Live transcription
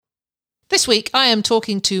This week, I am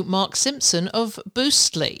talking to Mark Simpson of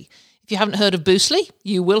Boostly. If you haven't heard of Boostly,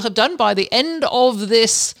 you will have done by the end of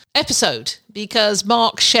this episode, because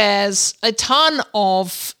Mark shares a ton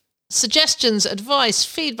of suggestions, advice,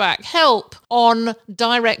 feedback, help on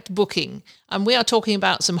direct booking. And we are talking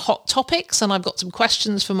about some hot topics, and I've got some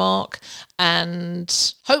questions for Mark, and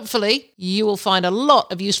hopefully you will find a lot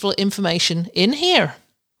of useful information in here.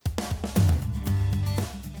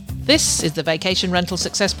 This is the Vacation Rental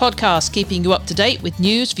Success Podcast, keeping you up to date with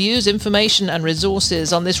news, views, information and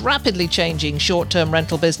resources on this rapidly changing short-term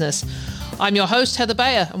rental business. I'm your host, Heather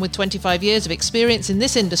Bayer, and with 25 years of experience in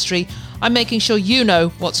this industry, I'm making sure you know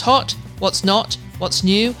what's hot, what's not, what's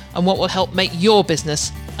new, and what will help make your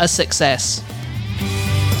business a success.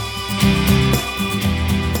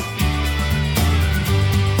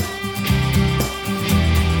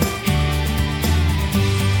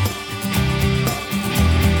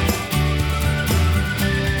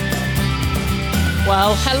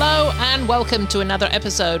 Well, hello and welcome to another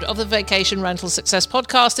episode of the Vacation Rental Success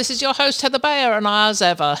Podcast. This is your host, Heather Bayer, and as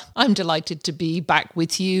ever, I'm delighted to be back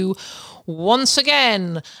with you once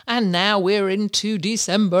again. And now we're into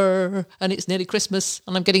December, and it's nearly Christmas,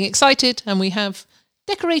 and I'm getting excited, and we have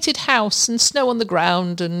decorated house and snow on the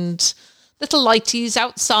ground and little lighties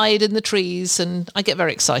outside in the trees, and I get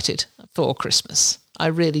very excited for Christmas. I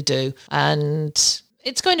really do. And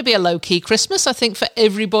it's going to be a low-key Christmas, I think, for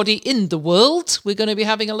everybody in the world. We're going to be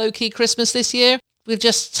having a low-key Christmas this year. We're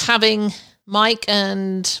just having Mike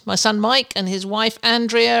and my son Mike and his wife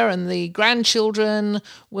Andrea and the grandchildren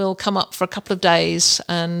will come up for a couple of days,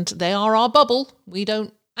 and they are our bubble. We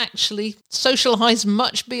don't actually socialise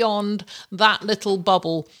much beyond that little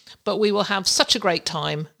bubble, but we will have such a great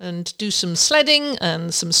time and do some sledding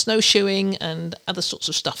and some snowshoeing and other sorts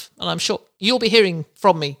of stuff. And I'm sure you'll be hearing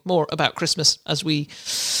from me more about Christmas as we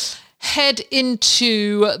head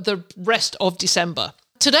into the rest of December.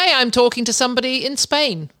 Today I'm talking to somebody in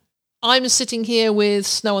Spain. I'm sitting here with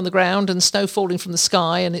snow on the ground and snow falling from the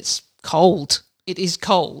sky, and it's cold. It is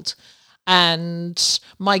cold. And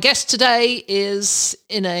my guest today is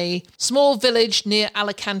in a small village near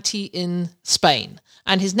Alicante in Spain.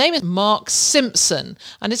 And his name is Mark Simpson,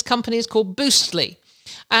 and his company is called Boostly.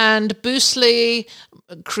 And Boostly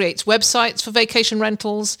creates websites for vacation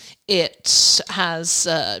rentals. It has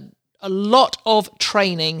a lot of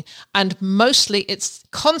training, and mostly it's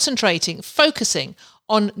focusing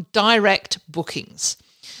on direct bookings.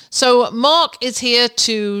 So Mark is here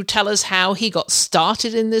to tell us how he got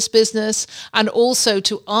started in this business, and also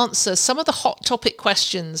to answer some of the hot topic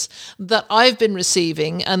questions that I've been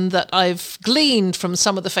receiving and that I've gleaned from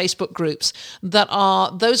some of the Facebook groups that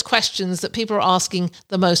are those questions that people are asking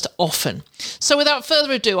the most often. So without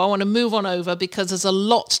further ado, I want to move on over, because there's a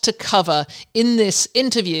lot to cover in this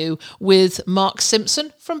interview with Mark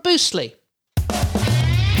Simpson from Boostly.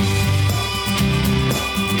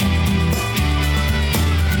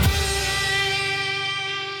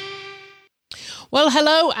 Well,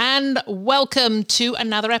 hello and welcome to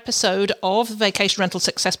another episode of the Vacation Rental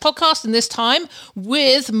Success Podcast, and this time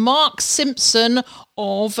with Mark Simpson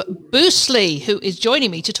of Boostly, who is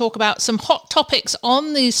joining me to talk about some hot topics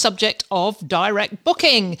on the subject of direct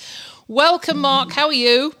booking. Welcome, Mark. How are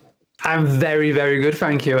you? I'm very, very good,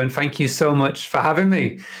 thank you. And thank you so much for having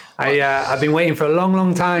me. I've been waiting for a long,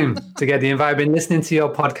 long time to get the invite. I've been listening to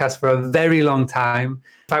your podcast for a very long time.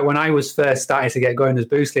 In fact, when I was first starting to get going as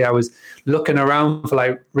Boostly, I was looking around for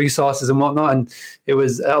like resources and whatnot. And it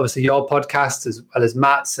was obviously your podcast as well as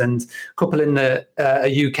Matt's, and a couple in the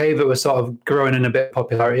UK that were sort of growing in a bit of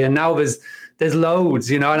popularity. And now there's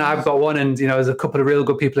loads, and I've got one, and there's a couple of real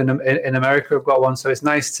good people in America who've got one. So it's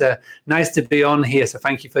nice to be on here. So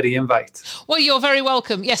thank you for the invite. Well, you're very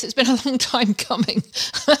welcome. Yes, it's been a long time coming,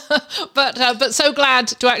 but so glad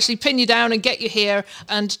to actually pin you down and get you here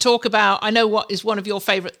and talk about, I know what is one of your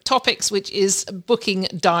favorite topics, which is booking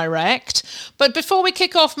direct. But before we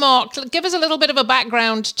kick off, Mark, give us a little bit of a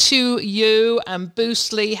background to you and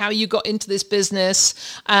Boostly, how you got into this business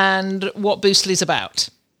and what Boostly's about.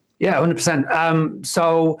 Yeah, 100%.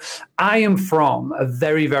 So I am from a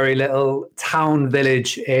very, very little town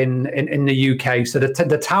village in the UK. So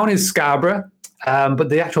the town is Scarborough, but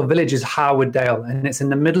the actual village is Harwood Dale, and it's in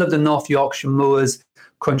the middle of the North Yorkshire moors.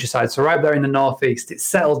 countryside. So right there in the northeast, it's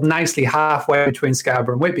settled nicely halfway between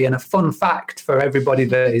Scarborough and Whitby. And a fun fact for everybody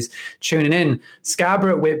that is tuning in,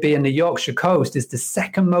 Scarborough, Whitby and the Yorkshire coast is the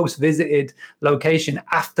second most visited location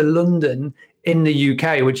after London in the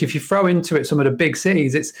UK, which if you throw into it some of the big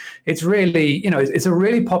cities, it's really, it's a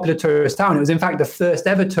really popular tourist town. It was in fact the first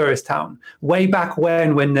ever tourist town way back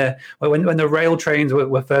when the rail trains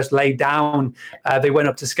were first laid down. They went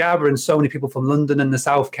up to Scarborough, and so many people from London and the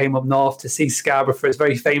south came up north to see Scarborough for its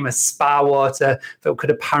very famous spa water that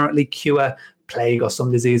could apparently cure plague or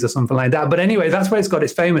some disease or something like that. But anyway, that's where it's got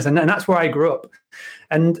its famous, and that's where I grew up.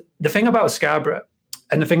 And the thing about Scarborough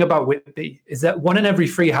and the thing about Whitby is that 1 in every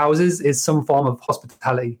 3 houses is some form of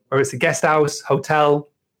hospitality, or it's a guest house, hotel,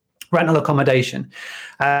 rental accommodation.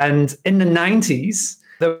 And in the 90s,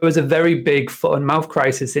 there was a very big foot and mouth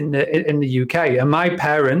crisis in the UK. And my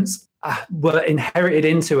parents were inherited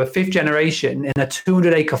into a 5th generation in a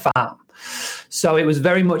 200-acre farm. So it was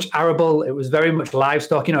very much arable. It was very much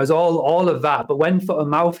livestock. It was all of that. But when foot and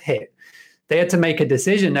mouth hit, they had to make a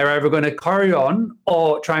decision. They were either going to carry on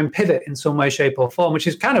or try and pivot in some way, shape, or form, which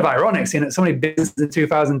is kind of ironic, seeing that so many businesses in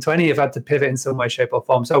 2020 have had to pivot in some way, shape, or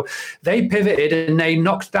form. So they pivoted and they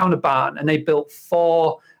knocked down a barn and they built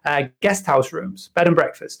 4 guest house rooms, bed and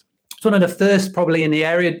breakfast. It's one of the first probably in the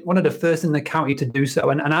area, one of the first in the county to do so.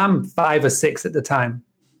 And I'm 5 or 6 at the time.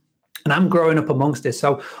 And I'm growing up amongst this.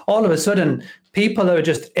 So all of a sudden, people are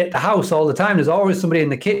just at the house all the time. There's always somebody in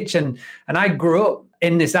the kitchen. And I grew up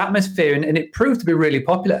in this atmosphere, and it proved to be really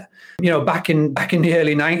popular. Back in the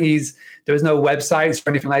early 90s, there was no websites or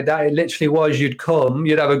anything like that. It literally was, you'd come,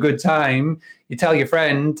 you'd have a good time, you tell your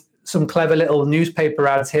friend, some clever little newspaper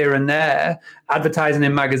ads here and there, advertising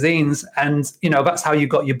in magazines, and that's how you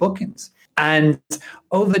got your bookings. And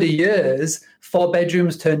over the years, 4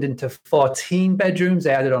 bedrooms turned into 14 bedrooms.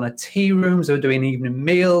 They added on a tea room. They were doing evening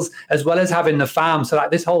meals, as well as having the farm. So like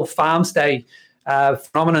this whole farm stay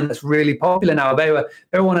phenomenon that's really popular now. They were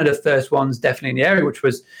one of the first ones definitely in the area, which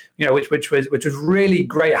was really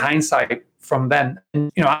great hindsight from them.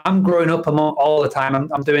 And I'm growing up all the time.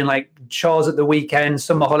 I'm doing like chores at the weekend,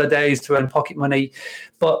 summer holidays to earn pocket money.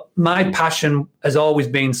 But my passion has always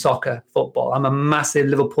been soccer, football. I'm a massive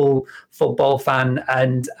Liverpool football fan,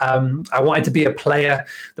 and I wanted to be a player.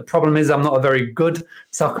 The problem is I'm not a very good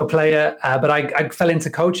soccer player, but I fell into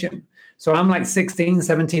coaching. So I'm like 16,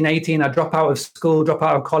 17, 18. I drop out of school, drop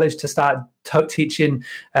out of college to start teaching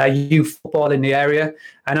youth football in the area.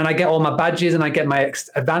 And then I get all my badges and I get my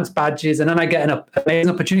advanced badges. And then I get an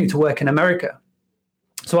amazing opportunity to work in America.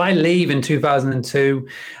 So I leave in 2002.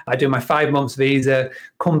 I do my 5 months visa,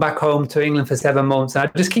 come back home to England for 7 months. And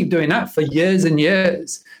I just keep doing that for years and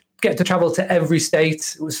years. Get to travel to every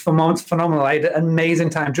state. It was phenomenal. I had an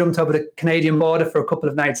amazing time. Jumped over the Canadian border for a couple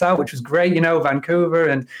of nights out, which was great. Vancouver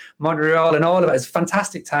and Montreal and all of it. It was a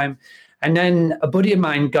fantastic time. And then a buddy of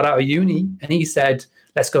mine got out of uni and he said,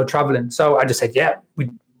 let's go traveling. So I just said, yeah.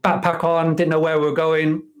 We backpack on, didn't know where we were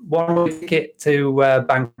going. 1 ticket to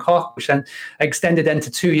Bangkok, which then extended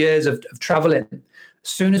into 2 years of traveling. As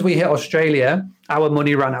soon as we hit Australia, our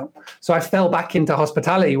money ran out. So I fell back into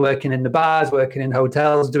hospitality, working in the bars, working in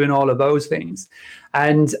hotels, doing all of those things.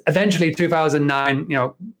 And eventually 2009,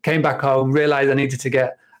 came back home, realized I needed to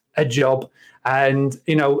get a job. And,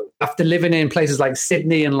 after living in places like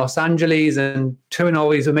Sydney and Los Angeles and touring all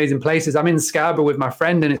these amazing places, I'm in Scarborough with my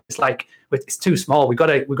friend and it's like, it's too small. We got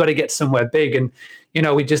to get somewhere big. And,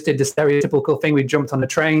 we just did the stereotypical thing. We jumped on the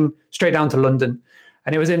train straight down to London.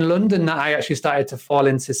 And it was in London that I actually started to fall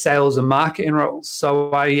into sales and marketing roles. So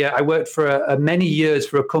I worked for many years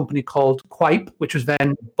for a company called Quip, which was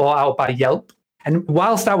then bought out by Yelp. And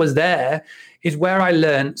whilst I was there is where I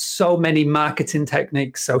learned so many marketing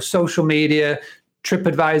techniques. So social media,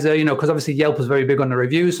 TripAdvisor, because obviously Yelp was very big on the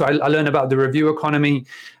reviews. So I learned about the review economy.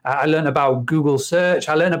 I learned about Google search.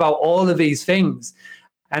 I learned about all of these things.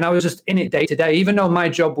 And I was just in it day to day. Even though my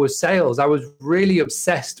job was sales, I was really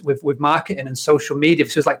obsessed with marketing and social media.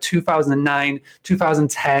 So it was like 2009,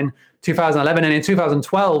 2010, 2011. And in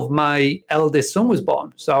 2012, my eldest son was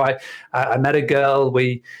born. So I met a girl,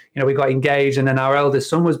 we got engaged, and then our eldest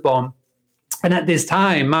son was born. And at this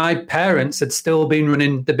time, my parents had still been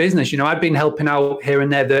running the business. I'd been helping out here and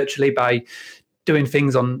there virtually by doing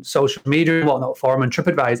things on social media and whatnot for them and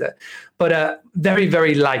TripAdvisor. But very,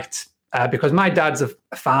 very light. Because my dad's a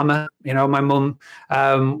farmer, my mum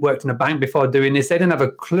worked in a bank before doing this. They didn't have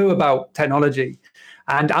a clue about technology.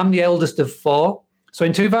 And I'm the eldest of 4. So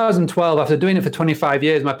in 2012, after doing it for 25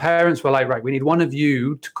 years, my parents were like, right, we need one of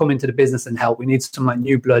you to come into the business and help. We need some like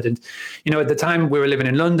new blood. And, at the time we were living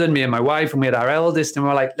in London, me and my wife, and we had our eldest, and we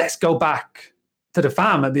were like, let's go back to the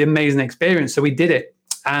farm at the amazing experience. So we did it.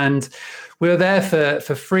 And we were there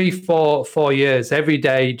for 4 years, every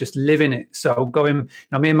day, just living it. So going,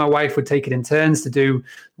 me and my wife would take it in turns to do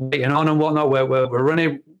waiting on and whatnot. We're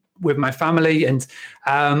running with my family. And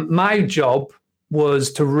my job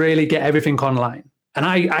was to really get everything online. And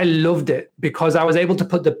I loved it because I was able to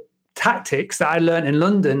put the tactics that I learned in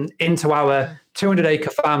London into our 200-acre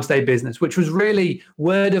farm stay business, which was really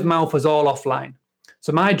word of mouth, was all offline.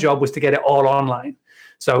 So my job was to get it all online.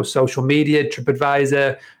 So social media,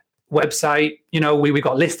 TripAdvisor, website, we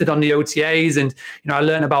got listed on the OTAs, and, I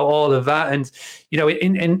learned about all of that. And,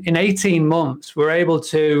 in 18 months, we were able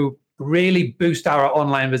to really boost our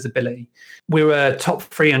online visibility. We were top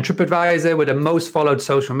 3 on TripAdvisor with the most followed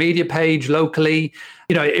social media page locally.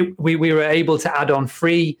 We were able to add on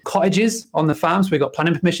free cottages on the farms. We got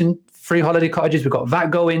planning permission, free holiday cottages. We got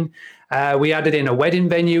that going. We added in a wedding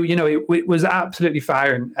venue. It was absolutely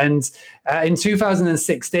firing. And in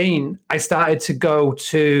 2016, I started to go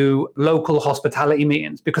to local hospitality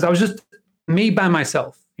meetings because I was just me by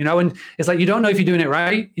myself. And it's like, you don't know if you're doing it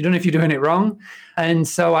right. You don't know if you're doing it wrong. And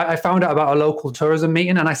so I found out about a local tourism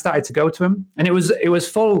meeting, and I started to go to them. And it was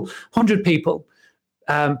full 100 people,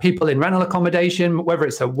 people in rental accommodation, whether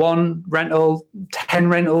it's a 1 rental, 10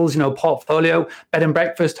 rentals, portfolio, bed and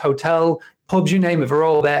breakfast, hotel, pubs, you name it, we're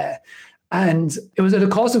all there. And it was at the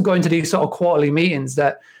course of going to these sort of quarterly meetings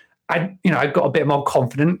that I got a bit more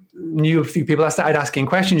confident, knew a few people. I started asking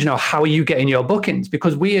questions, how are you getting your bookings?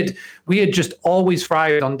 Because we had just always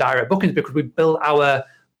thrived on direct bookings because we built our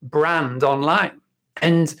brand online.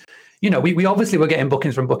 And, we obviously were getting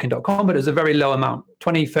bookings from booking.com, but it was a very low amount,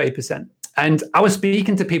 20, 30%. And I was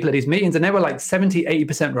speaking to people at these meetings, and they were like 70,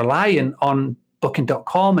 80% reliant on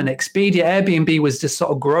booking.com, and Expedia. Airbnb was just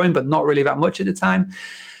sort of growing, but not really that much at the time.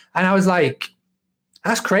 And I was like,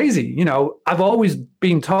 that's crazy. I've always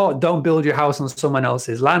been taught, don't build your house on someone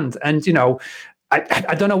else's land. And,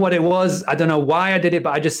 I don't know what it was. I don't know why I did it,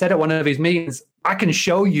 but I just said at one of these meetings, I can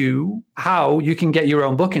show you how you can get your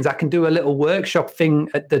own bookings. I can do a little workshop thing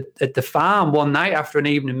at the farm one night after an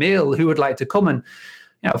evening meal. Who would like to come? And,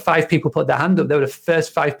 5 people put their hand up. They were the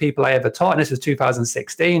first 5 people I ever taught. And this was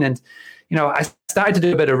 2016. And, I started to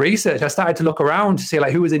do a bit of research. I started to look around to see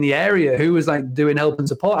who was in the area, who was doing help and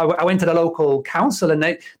support. I went to the local council, and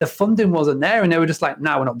the funding wasn't there. And they were just like,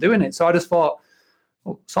 no, we're not doing it. So I just thought,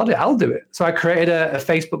 well, sorry, I'll do it. So I created a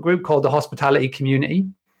Facebook group called the Hospitality Community.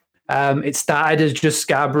 It started as just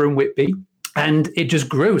Scarborough and Whitby, and it just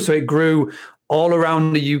grew. So it grew all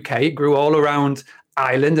around the UK. It grew all around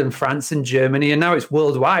Ireland and France and Germany, and now it's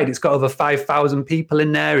worldwide. It's got over 5,000 people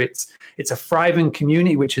in there. It's a thriving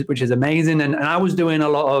community, which is amazing. And I was doing a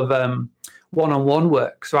lot of one-on-one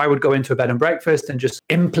work. So I would go into a bed and breakfast and just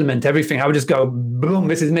implement everything. I would just go, boom,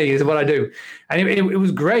 this is me, this is what I do. And it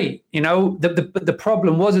was great. The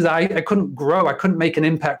problem was I couldn't grow. I couldn't make an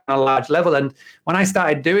impact on a large level. And when I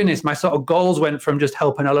started doing this, my sort of goals went from just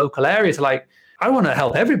helping a local area to I want to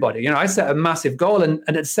help everybody. I set a massive goal. And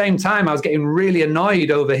at the same time, I was getting really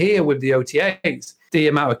annoyed over here with the OTAs. The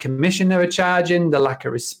amount of commission they were charging, the lack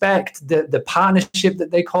of respect, the partnership that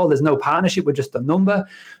they call. There's no partnership, we're just a number.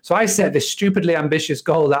 So I set this stupidly ambitious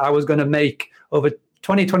goal that I was going to make over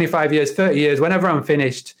 20, 25 years, 30 years, whenever I'm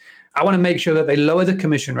finished. I want to make sure that they lower the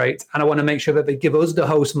commission rate, and I want to make sure that they give us, the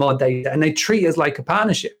host, more data, and they treat us like a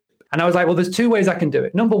partnership. And I was like, well, there's 2 ways I can do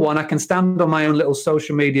it. Number one, I can stand on my own little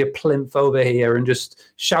social media plinth over here and just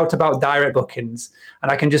shout about direct bookings. And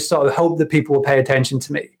I can just sort of hope that people will pay attention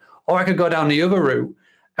to me. Or I could go down the other route,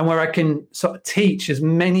 and where I can sort of teach as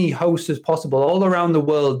many hosts as possible all around the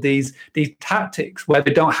world these tactics where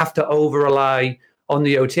they don't have to over-rely on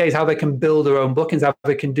the OTAs, how they can build their own bookings, how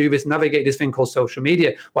they can do this, navigate this thing called social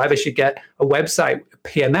media, why they should get a website,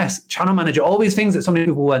 PMS, channel manager, all these things that so many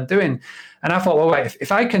people weren't doing. And I thought, well, wait,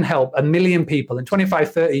 if I can help 1 million people in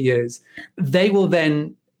 25, 30 years, they will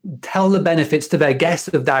then tell the benefits to their guests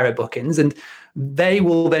of direct bookings, and they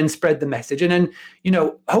will then spread the message. And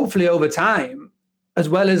then, hopefully over time, as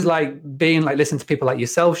well as being listening to people like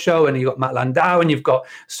yourself show, and you've got Matt Landau, and you've got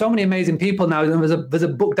so many amazing people now. And there's a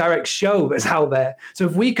Book Direct show that's out there. So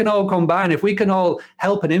if we can all combine, if we can all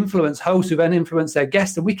help and influence hosts who then influence their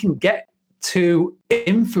guests, then we can get to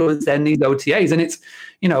influence then these OTAs. And it's,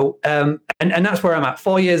 and that's where I'm at.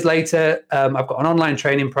 4 years later, I've got an online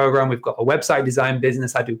training program. We've got a website design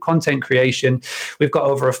business. I do content creation. We've got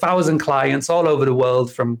over 1,000 clients all over the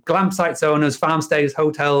world, from glam sites owners, farm stays,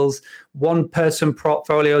 hotels, 1-person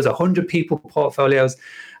portfolios, 100 people portfolios.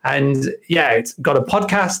 And it's got a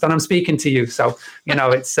podcast, and I'm speaking to you. So,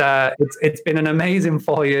 it's been an amazing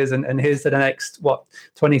 4 years, and here's to the next,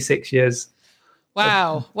 26 years.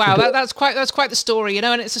 Wow. That's quite the story,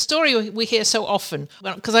 and it's a story we hear so often,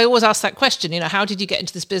 because I always ask that question, how did you get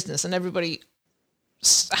into this business? And everybody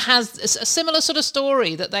has a similar sort of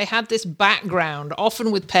story, that they had this background,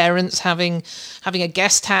 often with parents having a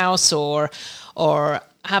guest house or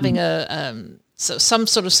having some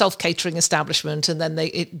sort of self-catering establishment, and then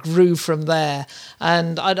it grew from there.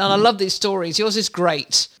 And I love these stories. Yours is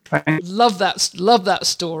great. Love that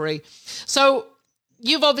story. So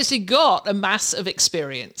you've obviously got a mass of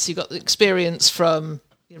experience. You've got the experience from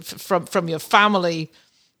your family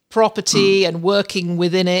property and working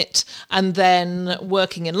within it, and then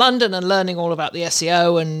working in London and learning all about the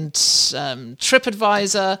SEO and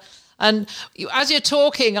TripAdvisor. And as you're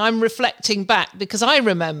talking, I'm reflecting back, because I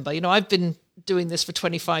remember, I've been doing this for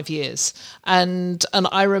 25 years, and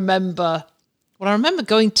I remember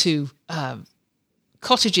going to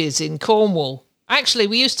cottages in Cornwall. Actually,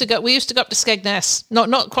 we used to go up to Skegness,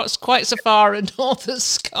 not quite so far north as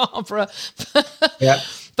Scarborough. Yeah.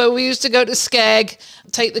 But we used to go to Skeg,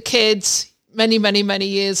 take the kids many, many, many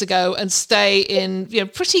years ago, and stay in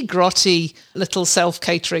pretty grotty little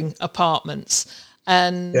self-catering apartments.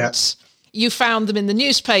 And you found them in the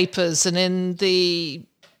newspapers and in the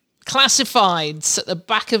classifieds at the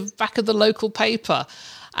back of the local paper.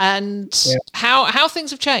 And how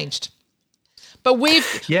things have changed. But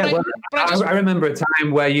I remember a time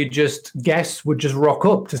where guests would just rock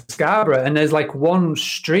up to Scarborough, and there's like one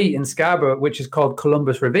street in Scarborough which is called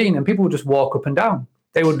Columbus Ravine, and people would just walk up and down.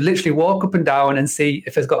 They would literally walk up and down and see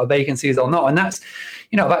if there's got a vacancies or not. And that's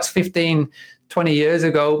 15, 20 years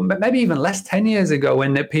ago, maybe even less, 10 years ago,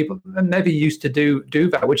 when the people maybe used to do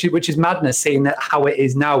that, which is madness, seeing that how it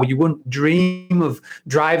is now. You wouldn't dream of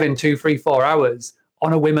driving 2, 3, 4 hours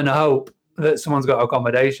on a whim and a hope that someone's got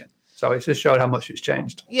accommodation. So it just showed how much it's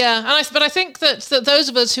changed. Yeah, but I think that those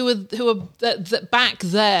of us who are back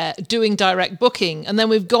there doing direct booking, and then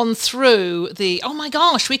we've gone through oh my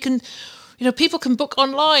gosh, we can, people can book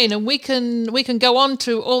online, and we can go on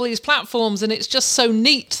to all these platforms, and it's just so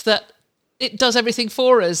neat that it does everything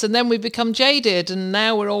for us. And then we become jaded, and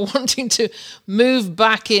now we're all wanting to move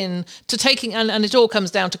back in to taking, and it all comes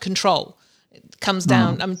down to control. Comes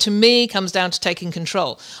down to taking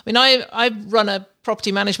control. I mean, I run a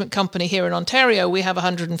property management company here in Ontario. We have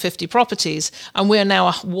 150 properties, and we're now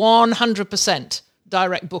 100%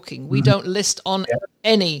 direct booking. We don't list on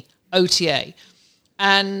any OTA,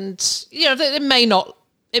 and it may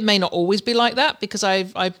not always be like that, because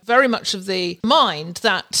I very much of the mind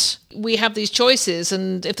that we have these choices,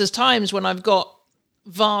 and if there's times when I've got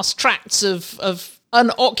vast tracts of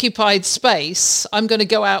unoccupied space, I'm going to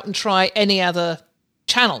go out and try any other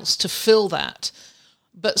channels to fill that.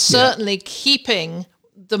 But certainly keeping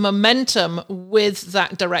the momentum with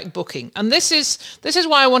that direct booking. And this is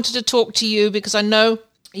why I wanted to talk to you, because I know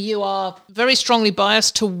you are very strongly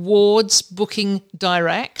biased towards booking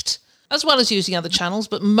direct, as well as using other channels,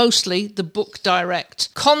 but mostly the book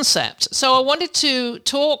direct concept. So I wanted to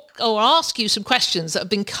talk or ask you some questions that have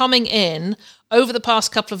been coming in over the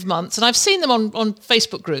past couple of months, and I've seen them on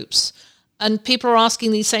Facebook groups, and people are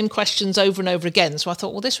asking these same questions over and over again. So I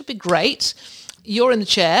thought, well, this would be great. You're in the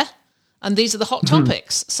chair, and these are the hot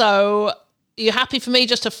topics. So are you happy for me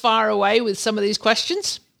just to fire away with some of these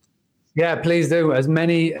questions? Yeah, please do. As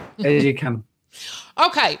many as you can.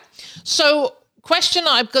 Okay. So question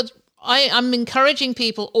I've got, I'm encouraging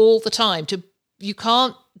people all the time you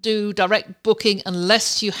can't do direct booking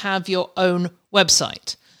unless you have your own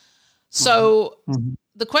website. So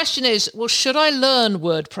the question is, well, should I learn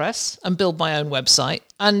WordPress and build my own website?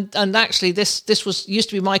 And actually, this used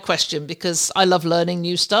to be my question, because I love learning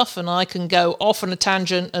new stuff, and I can go off on a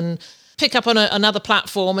tangent and pick up on another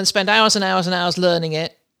platform and spend hours and hours and hours learning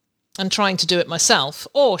it and trying to do it myself.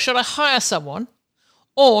 Or should I hire someone?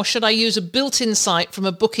 Or should I use a built-in site from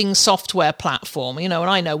a booking software platform? And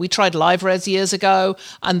I know we tried LiveRes years ago,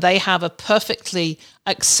 and they have a perfectly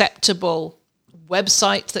acceptable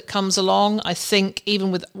website that comes along. I think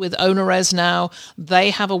even with OwnerRes now, they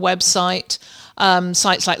have a website.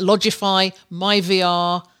 Sites like Logify,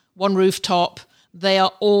 MyVR, One Rooftop, they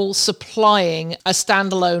are all supplying a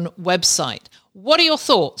standalone website. What are your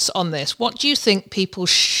thoughts on this? What do you think people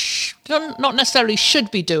not necessarily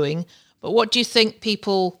should be doing, but what do you think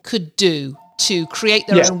people could do to create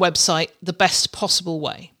their own website the best possible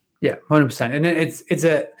way? Yeah, 100%.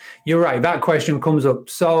 And you're right. That question comes up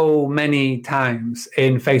so many times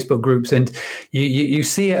in Facebook groups, and you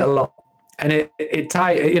see it a lot. And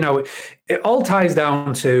it all ties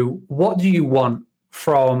down to, what do you want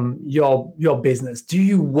from your business? Do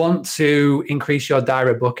you want to increase your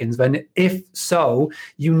direct bookings? And if so,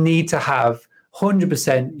 you need to have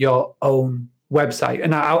 100% your own website.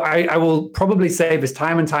 And I will probably say this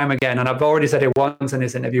time and time again, and I've already said it once in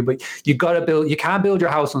this interview, but you can't build your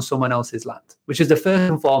house on someone else's land, which is the first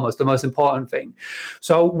and foremost, the most important thing.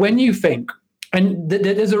 So when you think, and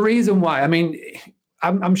there's a reason why, I mean,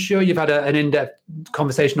 I'm sure you've had an in-depth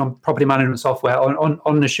conversation on property management software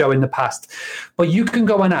on the show in the past, but you can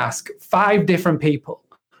go and ask 5 different people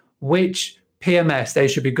which PMS they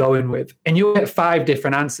should be going with, and you'll get 5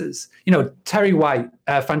 different answers. You know, Terry White,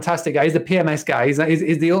 a fantastic guy. He's the PMS guy.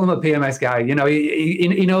 He's the ultimate PMS guy. You know,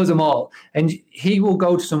 he knows them all. And he will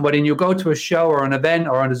go to somebody, and you'll go to a show or an event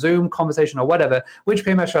or on a Zoom conversation or whatever. Which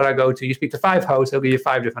PMS should I go to? You speak to 5 hosts, he'll give you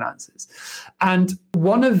 5 different answers. And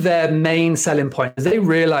one of their main selling points, they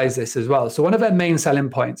realize this as well. So one of their main selling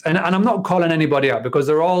points, and I'm not calling anybody out because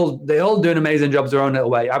they're all doing amazing jobs their own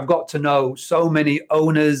little way. I've got to know so many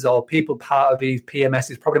owners or people part of these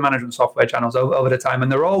PMSs, property management software channels over the time,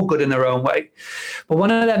 and they're all good in their own way. But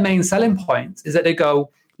one of their main selling points is that they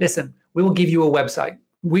go, listen, we will give you a website.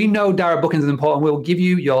 We know direct bookings is important. We'll give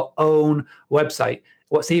you your own website.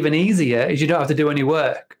 What's even easier is you don't have to do any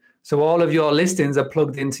work. So all of your listings are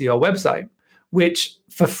plugged into your website, which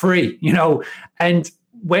for free, you know. And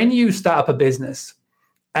when you start up a business,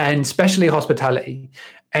 and especially hospitality,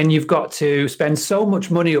 and you've got to spend so much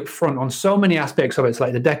money up front on so many aspects of it, it's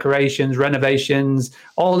like the decorations, renovations,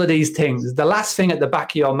 all of these things. The last thing at the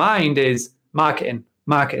back of your mind is marketing,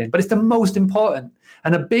 but it's the most important.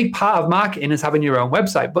 And a big part of marketing is having your own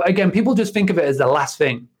website. But again, people just think of it as the last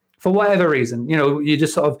thing for whatever reason. You know, you're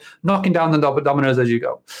just sort of knocking down the dominoes as you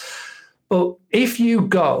go. But if you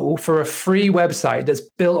go for a free website that's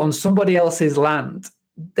built on somebody else's land,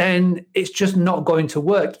 then it's just not going to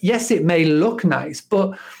work. Yes, it may look nice,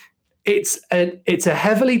 but it's a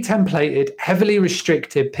heavily templated, heavily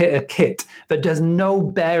restricted kit that does no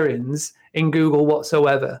bearings in Google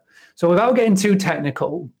whatsoever. So without getting too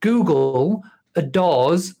technical, Google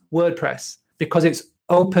adores WordPress because it's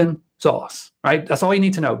open source, right? That's all you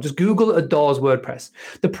need to know. Just Google adores WordPress.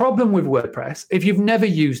 The problem with WordPress, if you've never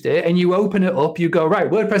used it and you open it up, you go, right,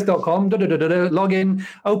 WordPress.com, log in,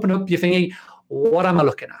 open up your thingy. What am I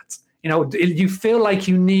looking at? You know, you feel like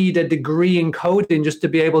you need a degree in coding just to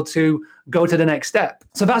be able to go to the next step.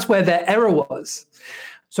 So that's where their error was.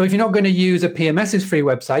 So if you're not going to use a PMS's free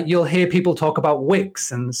website, you'll hear people talk about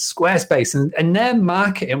Wix and Squarespace, and their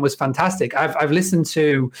marketing was fantastic. I've listened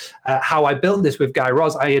to How I Built This with Guy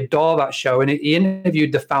Raz. I adore that show, and he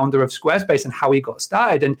interviewed the founder of Squarespace and how he got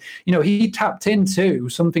started. And you know, he tapped into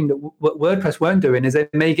something that WordPress weren't doing, is they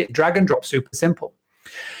make it drag and drop super simple.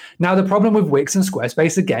 Now, the problem with Wix and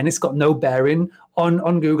Squarespace, again, it's got no bearing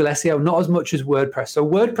on Google SEO, not as much as WordPress. So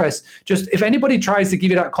WordPress, just if anybody tries to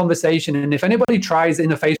give you that conversation, and if anybody tries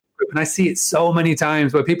in a Facebook group, and I see it so many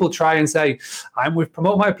times where people try and say, I'm with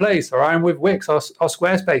Promote My Place, or I'm with Wix or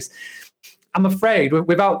Squarespace, I'm afraid,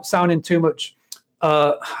 without sounding too much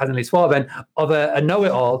of a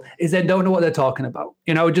know-it-all, is they don't know what they're talking about.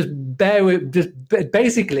 You know, basically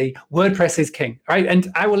WordPress is king, right?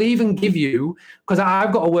 And I will even give you, because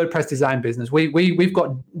I've got a WordPress design business, we've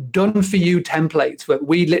got done for you templates where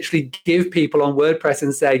we literally give people on WordPress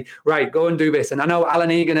and say, right, go and do this. And I know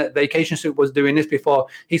Alan Egan at Vacation Soup was doing this before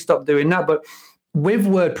he stopped doing that. But with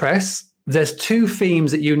WordPress, there's 2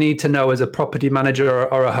 themes that you need to know as a property manager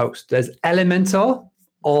or a host. There's Elementor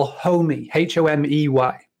or Homey, Homey.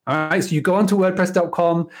 All right, so you go onto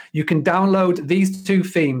WordPress.com, you can download these 2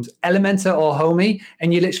 themes, Elementor or Homey,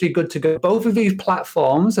 and you're literally good to go. Both of these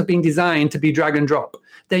platforms have been designed to be drag and drop.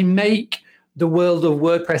 They make the world of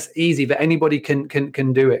WordPress easy that anybody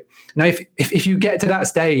can do it. Now, if you get to that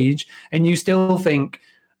stage and you still think,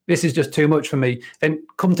 this is just too much for me, then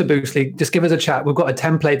come to Boostly, just give us a chat. We've got a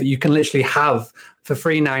template that you can literally have for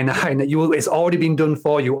 $3.99. It's already been done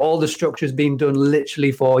for you. All the structure's been done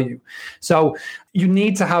literally for you. So you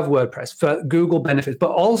need to have WordPress for Google benefits, but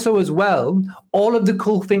also as well, all of the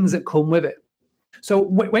cool things that come with it. So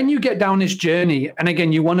when you get down this journey, and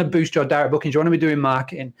again, you want to boost your direct bookings, you want to be doing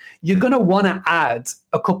marketing, you're going to want to add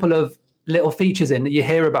a couple of little features in that you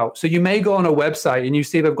hear about. So you may go on a website and you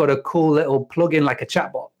see they've got a cool little plugin like a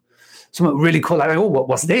chatbot. Something really cool, like, oh,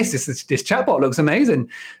 what's this? This chatbot looks amazing.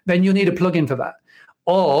 Then you need a plugin for that.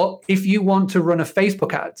 Or if you want to run a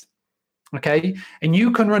Facebook ad, okay, and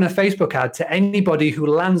you can run a Facebook ad to anybody who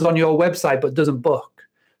lands on your website but doesn't book.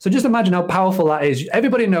 So just imagine how powerful that is.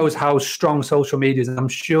 Everybody knows how strong social media is, and I'm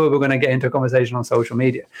sure we're going to get into a conversation on social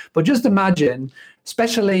media. But just imagine,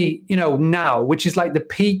 especially, you know, now, which is like the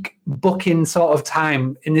peak booking sort of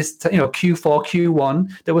time in this, you know, Q4,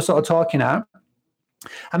 Q1 that we're sort of talking at.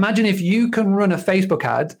 Imagine if you can run a Facebook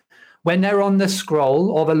ad when they're on the scroll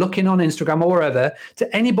or they're looking on Instagram or wherever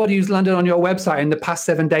to anybody who's landed on your website in the past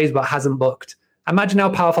 7 days but hasn't booked. Imagine how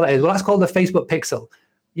powerful that is. Well, that's called the Facebook pixel.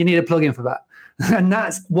 You need a plugin for that. And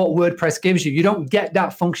that's what WordPress gives you. You don't get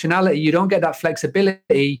that functionality. You don't get that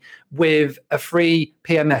flexibility with a free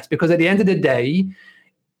PMS, because at the end of the day,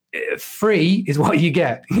 free is what you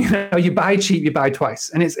get. You buy cheap, you buy twice,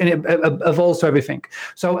 and it evolves to everything.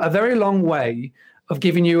 So a very long way of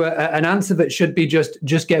giving you an answer that should be just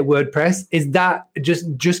get WordPress is that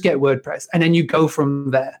just get WordPress, and then you go from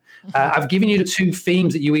there. I've given you the 2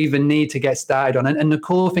 themes that you even need to get started on, and the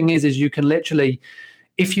cool thing is you can literally,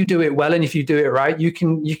 if you do it well and if you do it right, you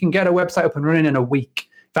can get a website up and running in a week.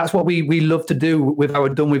 That's what we love to do with our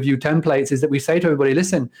Done With You templates, is that we say to everybody,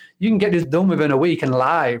 listen, you can get this done within a week and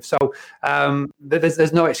live. So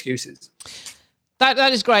there's no excuses.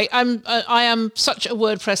 That is great. I am such a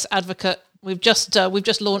WordPress advocate. We've just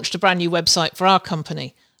launched a brand new website for our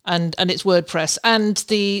company, and it's WordPress. And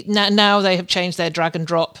now they have changed their drag and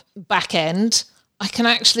drop back end. I can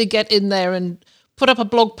actually get in there and put up a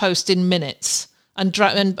blog post in minutes and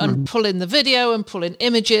pull in the video and pull in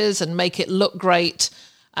images and make it look great.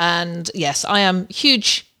 And yes, I am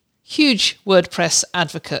huge WordPress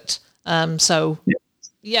advocate. So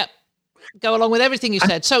go along with everything you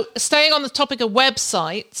said. So staying on the topic of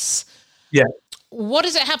websites, what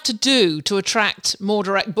does it have to do to attract more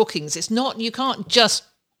direct bookings? It's not, you can't just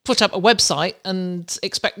put up a website and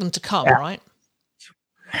expect them to come, right?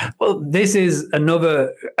 Well, this is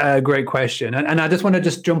another great question. And I just want to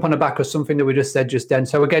just jump on the back of something that we just said just then.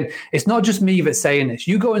 So again, it's not just me that's saying this.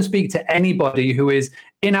 You go and speak to anybody who is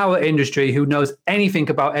in our industry who knows anything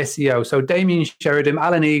about SEO. So Damien Sheridan,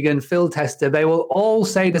 Alan Egan, Phil Tester, they will all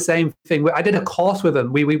say the same thing. I did a course with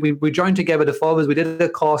them. We joined together, the four of us. We did a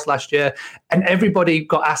course last year, and everybody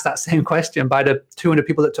got asked that same question by the 200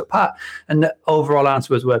 people that took part. And the overall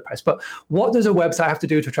answer was WordPress. But what does a website have to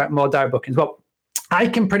do to attract more direct bookings? Well, I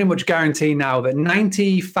can pretty much guarantee now that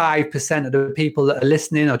 95% of the people that are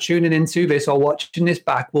listening or tuning into this or watching this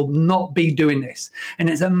back will not be doing this. And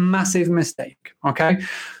it's a massive mistake, okay?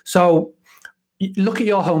 So look at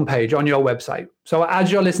your homepage on your website. So as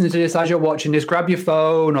you're listening to this, as you're watching this, grab your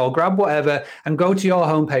phone or grab whatever and go to your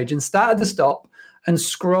homepage and start at the top and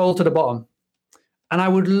scroll to the bottom. And I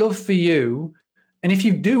would love for you, and if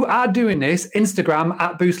you are doing this, Instagram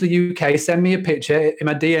at Boostly UK, send me a picture in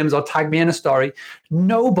my DMs or tag me in a story.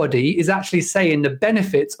 Nobody is actually saying the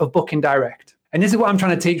benefits of booking direct. And this is what I'm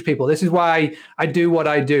trying to teach people. This is why I do what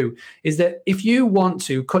I do, is that if you want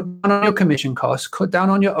to cut down on your commission costs, cut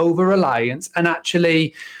down on your over-reliance, and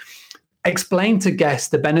actually explain to guests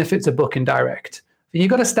the benefits of booking direct, then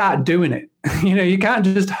you've got to start doing it. You can't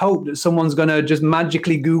just hope that someone's going to just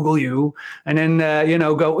magically Google you and then,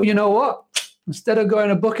 go, you know what? Instead of going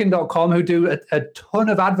to booking.com, who do a ton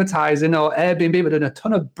of advertising, or Airbnb, but doing a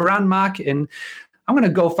ton of brand marketing, I'm going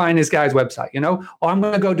to go find this guy's website, or I'm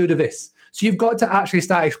going to go do this. So you've got to actually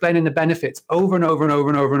start explaining the benefits over and over and over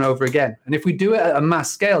and over and over again. And if we do it at a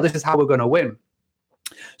mass scale, this is how we're going to win.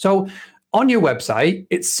 So on your website,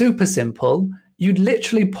 it's super simple. You'd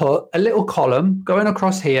literally put a little column going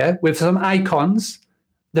across here with some icons,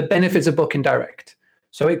 the benefits of booking direct.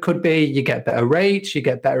 So it could be you get better rates, you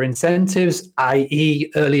get better incentives,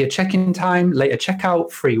 i.e. earlier check-in time, later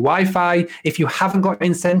checkout, free Wi-Fi. If you haven't got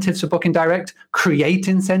incentives for booking direct, create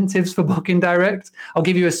incentives for booking direct. I'll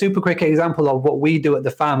give you a super quick example of what we do at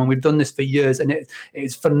the farm, and we've done this for years, and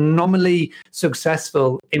it's phenomenally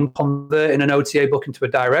successful in converting an OTA booking to a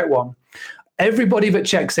direct one. Everybody that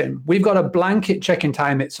checks in, we've got a blanket check-in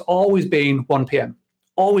time. It's always been 1 p.m.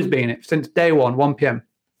 Always been it since day one, 1 p.m.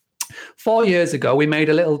 4 years ago, we made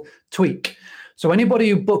a little tweak. So anybody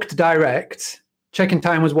who booked direct, check-in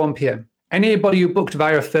time was 1 p.m. Anybody who booked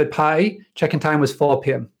via a third party, check-in time was 4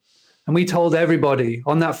 p.m. And we told everybody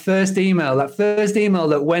on that first email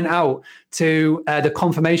that went out to the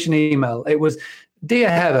confirmation email, it was, "Dear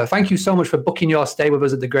Heather, thank you so much for booking your stay with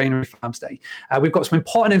us at the Granary Farm Stay. We've got some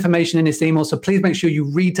important information in this email, so please make sure you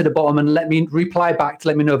read to the bottom and let me reply back to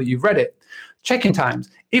let me know that you've read it. Check-in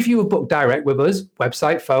times. If you have booked direct with us,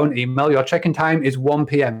 website, phone, email, your check-in time is 1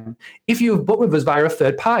 p.m. If you have booked with us via a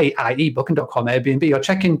third party, i.e. booking.com, Airbnb, your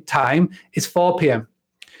check-in time is 4 p.m.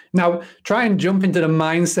 Now, try and jump into the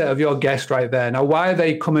mindset of your guest right there. Now, why are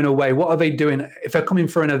they coming away? What are they doing? If they're coming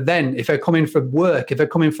for an event, if they're coming for work, if they're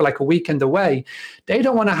coming for like a weekend away, they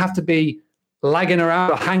don't want to have to be lagging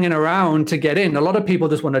around or hanging around to get in. A lot of people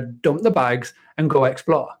just want to dump the bags and go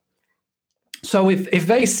explore. So if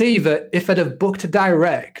they see that if they'd have booked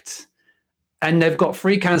direct and they've got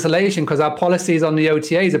free cancellation because our policies on the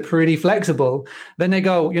OTAs are pretty flexible, then they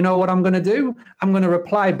go, you know what I'm going to do? I'm going to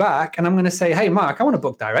reply back and I'm going to say, hey, Mark, I want to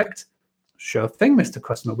book direct. Sure thing, Mr.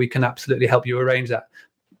 Customer. We can absolutely help you arrange that.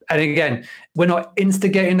 And again, we're not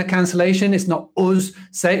instigating the cancellation. It's not us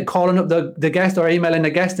calling up the guest or emailing the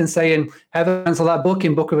guest and saying, Heather, cancel that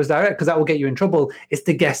booking, book with us direct, because that will get you in trouble. It's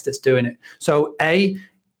the guest that's doing it. So A,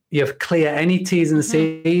 you have clear any T's and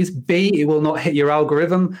C's. B, it will not hit your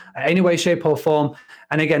algorithm in any way, shape, or form.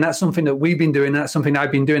 And again, that's something that we've been doing. That's something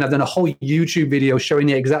I've been doing. I've done a whole YouTube video showing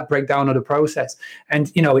the exact breakdown of the process.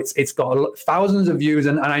 And, it's got thousands of views.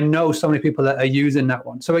 And I know so many people that are using that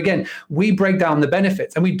one. So again, we break down the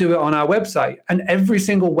benefits and we do it on our website. And every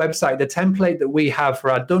single website, the template that we have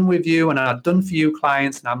for our Done With You and our Done For You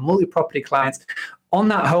clients and our multi-property clients, on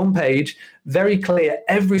that homepage, very clear,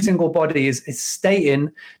 every single body is stating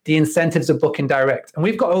the incentives of booking direct. And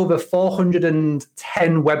we've got over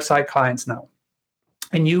 410 website clients now.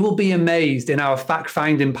 And you will be amazed in our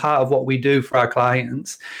fact-finding part of what we do for our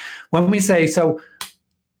clients. When we say, so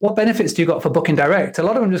what benefits do you got for booking direct? A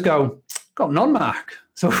lot of them just go, got none, Mark.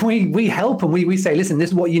 So we help them. We say, listen,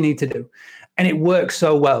 this is what you need to do. And it works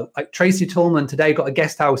so well. Like Tracy Tullman today got a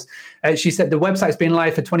guest house. She said the website's been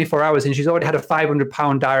live for 24 hours and she's already had a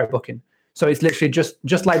 £500 direct booking. So it's literally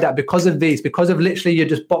just like that because of literally you're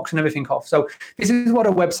just boxing everything off. So this is what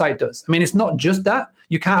a website does. I mean, it's not just that.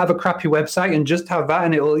 You can't have a crappy website and just have that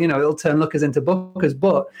and it'll turn lookers into bookers,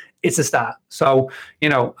 but it's a start. So,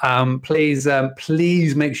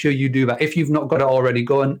 please make sure you do that. If you've not got it already,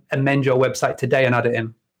 go and amend your website today and add it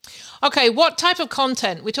in. Okay, what type of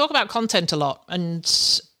content? We talk about content a lot,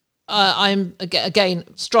 and I'm, again,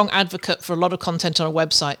 strong advocate for a lot of content on a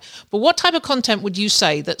website. But what type of content would you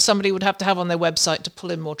say that somebody would have to have on their website to pull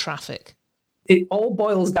in more traffic? It all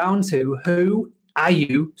boils down to who are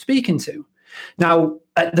you speaking to? Now,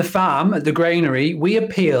 at the farm, at the granary, we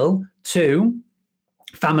appeal to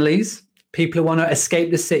families, people who want to escape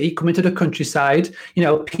the city, come into the countryside,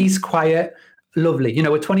 peace, quiet, lovely.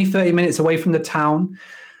 We're 20, 30 minutes away from the town.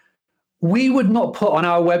 We would not put on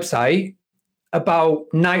our website about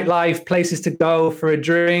nightlife, places to go for a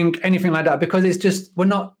drink, anything like that, because it's just, we're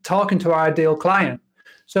not talking to our ideal client.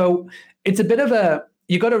 So it's a bit of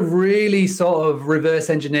you got to really sort of reverse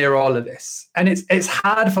engineer all of this. And it's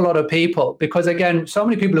hard for a lot of people because, again, so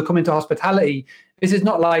many people who come into hospitality, this is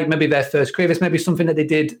not like maybe their first career. This may be something that they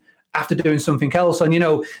did after doing something else. And,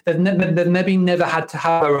 they've maybe never had to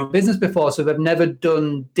have their own business before, so they've never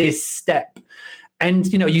done this step. And,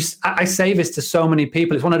 I say this to so many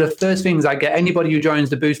people. It's one of the first things I get anybody who joins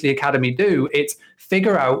the Boostly Academy do. It's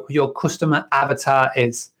figure out who your customer avatar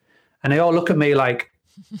is. And they all look at me like,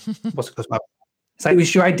 what's a customer avatar? It's like,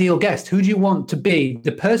 it's your ideal guest. Who do you want to be?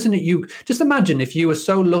 The person that you, just imagine if you were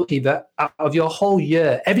so lucky that out of your whole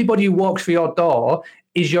year, everybody who walks through your door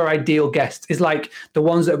is your ideal guest. It's like the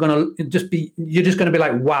ones that are going to you're just going to be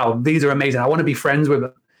like, wow, these are amazing. I want to be friends with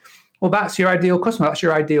them. Well, that's your ideal customer. That's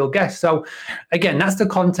your ideal guest. So again, that's the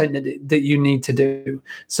content that you need to do.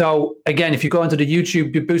 So again, if you go into the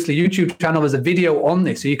Boostly YouTube channel, there's a video on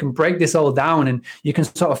this. So you can break this all down and you can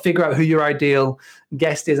sort of figure out who your ideal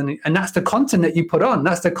guest is. And that's the content that you put on.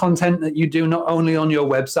 That's the content that you do not only on your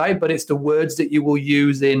website, but it's the words that you will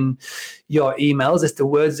use in your emails. It's the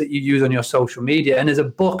words that you use on your social media. And there's a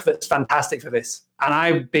book that's fantastic for this. And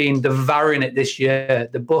I've been devouring it this year.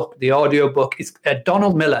 The book, the audio book, is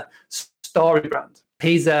Donald Miller, StoryBrand.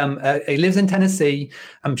 He lives in Tennessee.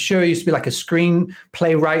 I'm sure he used to be like a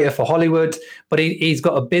screenplay writer for Hollywood, but he's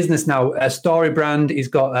got a business now, a StoryBrand. He's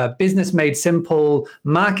got a Business Made Simple,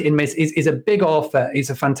 marketing. He's a big author.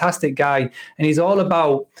 He's a fantastic guy. And he's all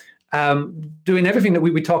about doing everything that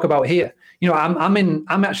we talk about here.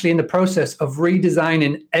 I'm actually in the process of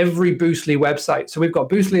redesigning every Boostly website. So we've got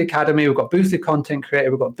Boostly Academy, we've got Boostly Content Creator,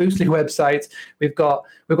 we've got Boostly websites, we've got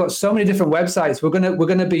so many different websites. We're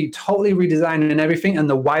gonna be totally redesigning everything and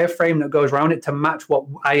the wireframe that goes around it to match what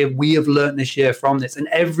we have learned this year from this. And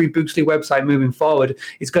every Boostly website moving forward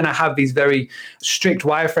is going to have these very strict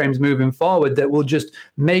wireframes moving forward that will just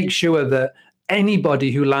make sure that anybody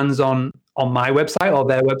who lands on my website or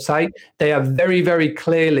their website, they are very, very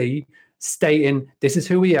clearly stating, this is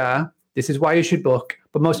who we are, this is why you should book,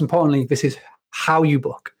 but most importantly, this is how you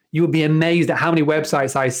book. You would be amazed at how many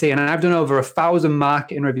websites I see, and I've done over 1,000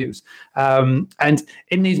 marketing reviews. And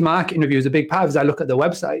in these marketing reviews, a big part of it is I look at the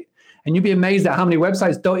website, and you'd be amazed at how many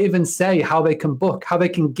websites don't even say how they can book, how they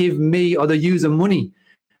can give me or the user money.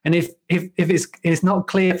 And if it's not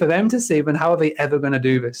clear for them to see, then how are they ever going to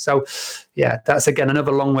do this? So, yeah, that's, again,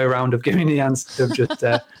 another long way around of giving the answer of just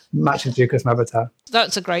matching to your customer avatar.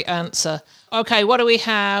 That's a great answer. Okay, what do we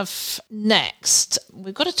have next?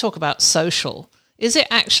 We've got to talk about social. Is it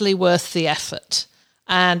actually worth the effort?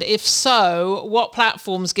 And if so, what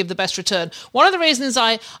platforms give the best return? One of the reasons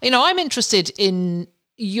I'm interested in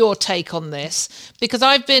your take on this, because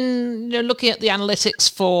I've been looking at the analytics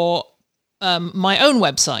for my own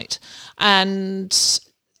website, and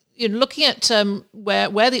looking at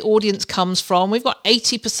where the audience comes from. We've got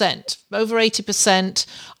 80%, over 80%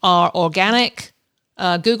 are organic,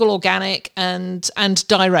 Google organic, and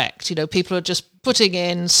direct. People are just putting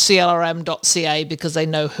in clrm.ca because they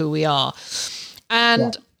know who we are.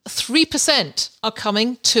 And 3% are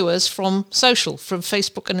coming to us from social, from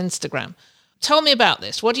Facebook and Instagram. Tell me about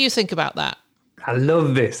this. What do you think about that? I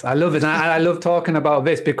love this. I love it. And I love talking about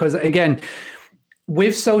this because, again,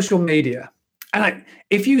 with social media, and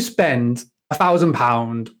if you spend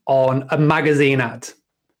 £1,000 on a magazine ad,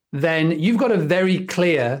 then you've got a very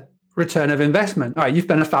clear return of investment. All right, you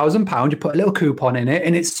spend £1,000, you put a little coupon in it,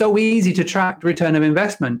 and it's so easy to track the return of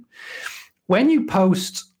investment. When you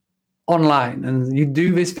post online and you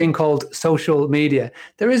do this thing called social media,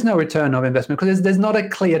 there is no return of investment because there's not a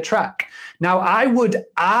clear track. Now, I would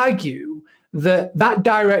argue that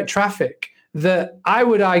direct traffic, that I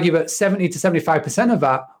would argue that 70 to 75% of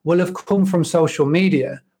that will have come from social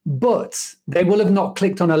media, but they will have not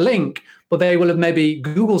clicked on a link, but they will have maybe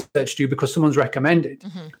Google searched you because someone's recommended.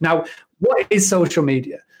 Mm-hmm. Now, what is social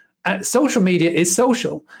media? Social media is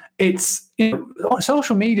social. It's,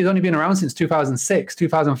 social media has only been around since 2006,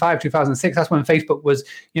 2005, 2006. That's when Facebook was,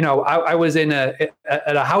 I was at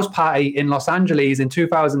a house party in Los Angeles in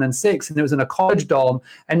 2006, and it was in a college dorm.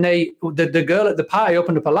 And the girl at the party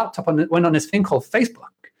opened up a laptop and went on this thing called Facebook.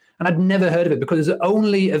 And I'd never heard of it because it was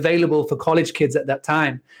only available for college kids at that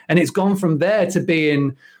time. And it's gone from there to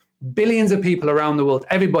being billions of people around the world.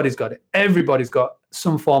 Everybody's got it. Everybody's got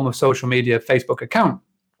some form of social media Facebook account.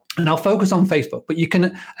 And I'll focus on Facebook, but you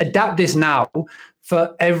can adapt this now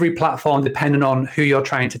for every platform depending on who you're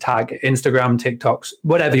trying to target, Instagram, TikToks,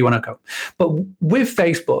 whatever you want to go. But with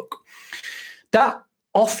Facebook, that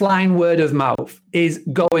offline word of mouth is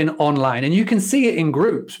going online, and you can see it in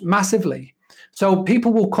groups massively. So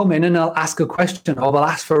people will come in and they'll ask a question or they'll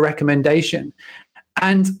ask for a recommendation,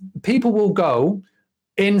 and people will go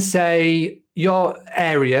in, say, your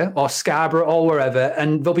area or Scarborough or wherever,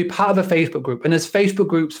 and they'll be part of a Facebook group. And there's Facebook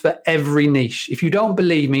groups for every niche. If you don't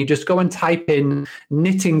believe me, just go and type in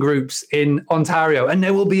knitting groups in Ontario, and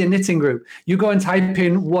there will be a knitting group. You go and type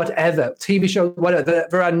in whatever, TV show, whatever.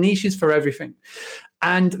 There are niches for everything.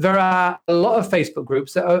 And there are a lot of Facebook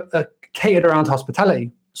groups that are catered around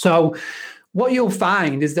hospitality. So what you'll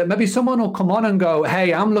find is that maybe someone will come on and go,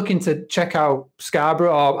 hey, I'm looking to check out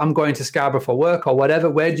Scarborough, or I'm going to Scarborough for work or whatever.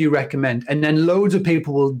 Where do you recommend? And then loads of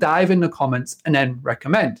people will dive in the comments and then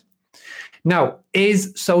recommend. Now,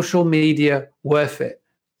 is social media worth it?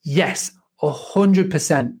 Yes,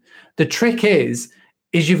 100%. The trick is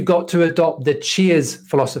you've got to adopt the Cheers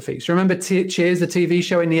philosophy. So remember Cheers, the TV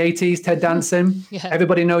show in the 80s, Ted Danson? Yeah.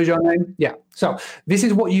 Everybody knows your name? Yeah. So this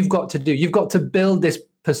is what you've got to do. You've got to build this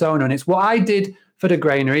persona, and it's what I did for The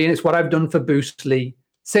Granary, and it's what I've done for Boostly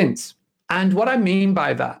since. And what I mean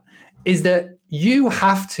by that is that you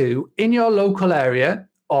have to, in your local area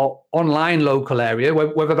or online local area,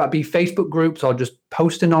 whether that be Facebook groups or just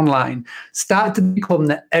posting online, start to become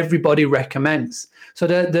that everybody recommends. So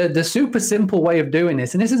the super simple way of doing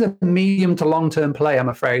this, and this is a medium to long-term play, I'm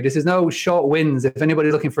afraid. This is no short wins. If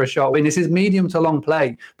anybody's looking for a short win, this is medium to long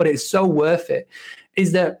play, but it's so worth it,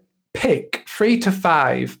 is that pick 3 to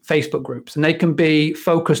 5 Facebook groups, and they can be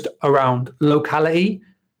focused around locality,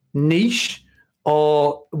 niche,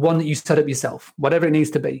 or one that you set up yourself, whatever it needs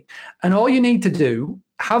to be. And all you need to do,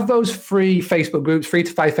 have those 3 Facebook groups, 3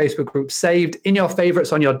 to 5 Facebook groups saved in your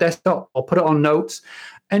favorites on your desktop, or put it on notes,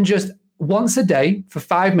 and just once a day for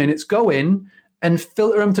 5 minutes, go in and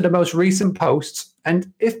filter them to the most recent posts.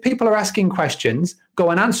 And if people are asking questions,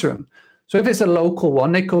 go and answer them. So if it's a local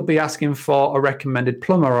one, they could be asking for a recommended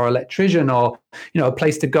plumber or electrician, or, a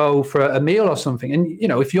place to go for a meal or something. And,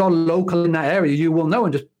 if you're local in that area, you will know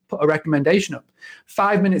and just put a recommendation up.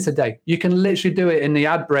 5 minutes a day. You can literally do it in the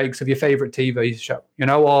ad breaks of your favorite TV show,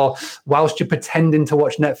 or whilst you're pretending to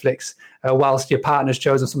watch Netflix, whilst your partner's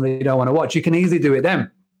chosen something you don't want to watch. You can easily do it then.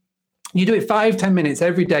 You do it 5-10 minutes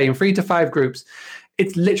every day in 3 to 5 groups.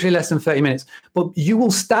 It's literally less than 30 minutes. But you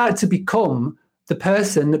will start to become the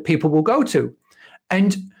person that people will go to.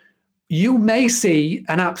 And you may see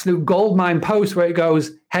an absolute goldmine post where it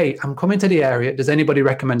goes, hey, I'm coming to the area. Does anybody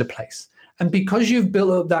recommend a place? And because you've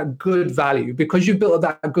built up that good value, because you've built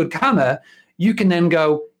up that good karma, you can then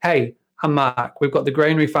go, hey, I'm Mark. We've got the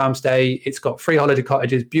Granary Farm Stay. It's got 3 holiday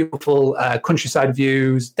cottages, beautiful countryside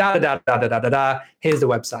views, da-da-da-da-da-da-da. Here's the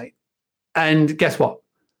website. And guess what?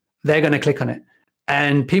 They're going to click on it.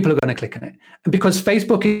 and people are going to click on it. And because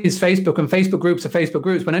Facebook is Facebook and Facebook groups are Facebook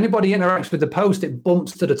groups, when anybody interacts with the post, it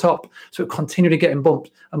bumps to the top. So it continually getting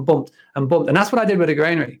bumped and bumped and bumped. And that's what I did with the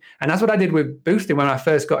granary. And that's what I did with Boostly when I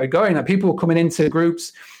first got it going. That people were coming into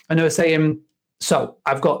groups and they were saying, so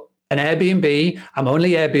I've got an Airbnb. I'm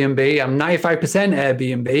only Airbnb. I'm 95%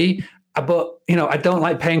 Airbnb. But, I don't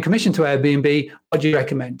like paying commission to Airbnb. What do you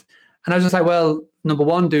recommend? And I was just like, well, number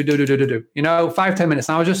one, do. 5-10 minutes.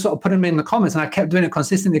 And I was just sort of putting them in the comments, and I kept doing it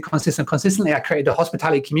consistently. I created a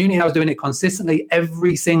hospitality community. I was doing it consistently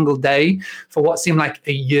every single day for what seemed like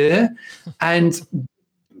a year. And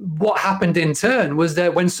what happened in turn was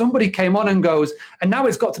that when somebody came on and goes, and now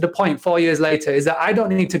it's got to the point 4 years later, is that I don't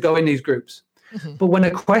need to go in these groups. Mm-hmm. But when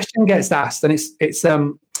a question gets asked, and it's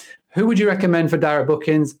who would you recommend for direct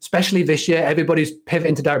bookings, especially this year, everybody's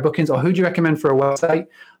pivoting to direct bookings, or who do you recommend for a website?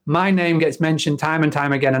 My name gets mentioned time and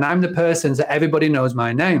time again, and I'm the person that everybody knows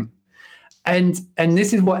my name. And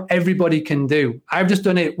this is what everybody can do. I've just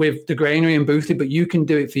done it with the Granary and Boostly, but you can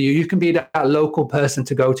do it for you. You can be that local person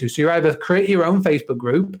to go to. So you either create your own Facebook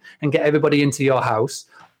group and get everybody into your house,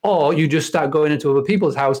 or you just start going into other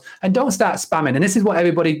people's house and don't start spamming. And this is what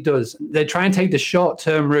everybody does. They try and take the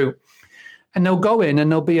short-term route, and they'll go in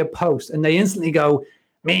and there'll be a post, and they instantly go,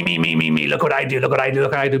 me, look what I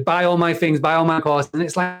do, buy all my things, buy all my courses. And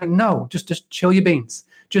it's like, no, just chill your beans.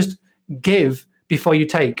 Just give before you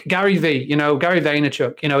take. Gary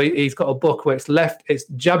Vaynerchuk, he's got a book where it's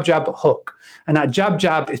jab, hook. And that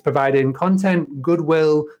jab is providing content,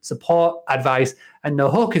 goodwill, support, advice. And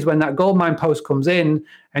the hook is when that goldmine post comes in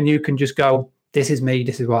and you can just go, this is me,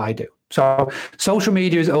 this is what I do. So social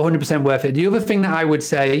media is 100% worth it. The other thing that I would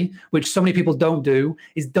say, which so many people don't do,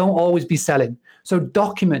 is don't always be selling. So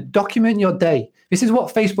document your day. This is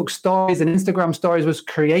what Facebook stories and Instagram stories was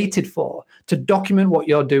created for, to document what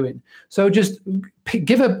you're doing. So just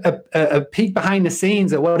give a peek behind the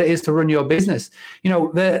scenes at what it is to run your business.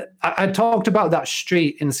 I talked about that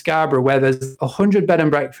street in Scarborough where there's 100 bed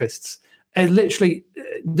and breakfasts. And literally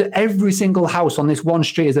every single house on this one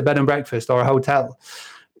street is a bed and breakfast or a hotel.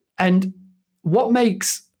 And what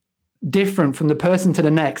makes different from the person to the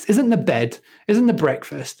next isn't the bed, isn't the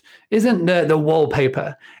breakfast, isn't the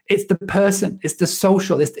wallpaper. It's the person, it's the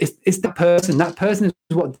social, it's the person. That person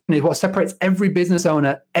is what separates every business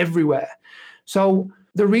owner everywhere. So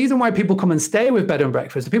the reason why people come and stay with bed and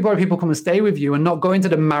breakfast, the why people come and stay with you and not go into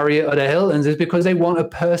the Marriott or the Hiltons, is because they want a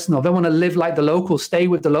personal, they want to live like the locals, stay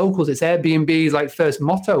with the locals. It's Airbnb's like first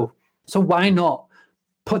motto. So why not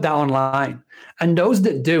put that online? And those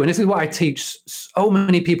that do, and this is what I teach so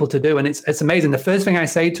many people to do, and it's amazing. The first thing I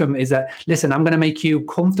say to them is that, listen, I'm going to make you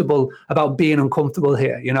comfortable about being uncomfortable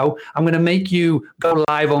here. I'm going to make you go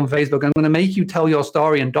live on Facebook. I'm going to make you tell your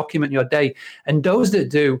story and document your day. And those that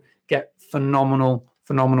do get phenomenal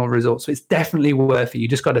results. So it's definitely worth it. You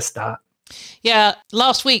just got to start. Yeah,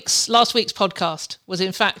 last week's podcast was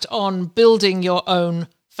in fact on building your own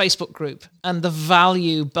Facebook group and the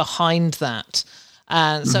value behind that.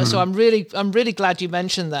 And so I'm really glad you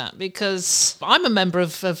mentioned that, because I'm a member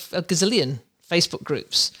of a gazillion Facebook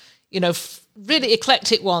groups, really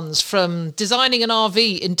eclectic ones, from designing an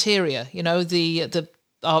RV interior,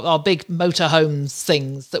 our big motorhome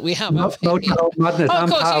things that we have. Motorhome madness. Oh, of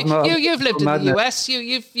course, you've lived in the US.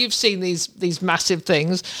 You've seen these massive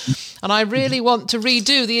things, and I really want to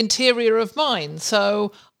redo the interior of mine.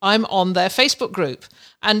 So I'm on their Facebook group,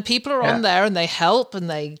 and people are on there, and they help, and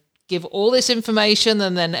they give all this information,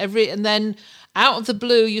 and then out of the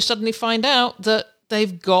blue, you suddenly find out that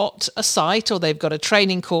they've got a site, or they've got a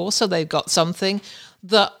training course, or they've got something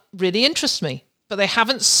that really interests me, but they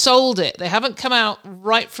haven't sold it. They haven't come out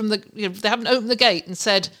right from they haven't opened the gate and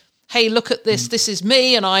said, hey, look at this. This is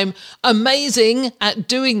me, and I'm amazing at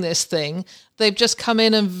doing this thing. They've just come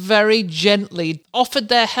in and very gently offered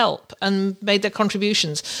their help and made their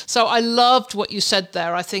contributions. So I loved what you said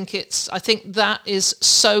there. I think that is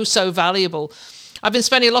so valuable. I've been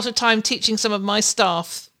spending a lot of time teaching some of my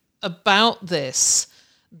staff about this,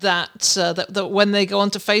 that when they go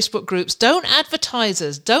onto Facebook groups, don't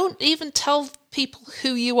advertisers, don't even tell people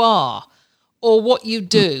who you are or what you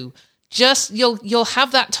do. Just you'll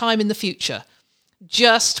have that time in the future.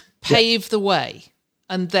 Just pave the way.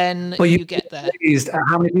 And then you get there.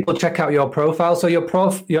 How many people check out your profile? So your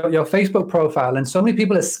Facebook profile, and so many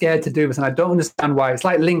people are scared to do this, and I don't understand why. It's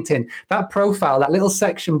like LinkedIn. That profile, that little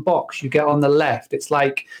section box you get on the left, it's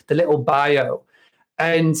like the little bio.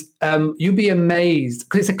 And you'd be amazed,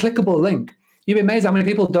 because it's a clickable link. You'd be amazed how many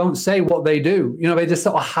people don't say what they do. They just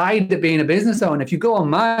sort of hide it being a business owner. If you go on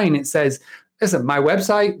mine, it says, listen, my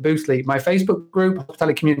website, Boostly, my Facebook group,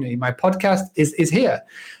 Hospitality Community, my podcast is here.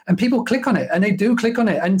 And people click on it, and they do click on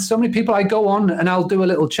it. And so many people, I go on and I'll do a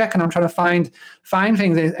little check, and I'm trying to find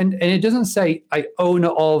things. And it doesn't say owner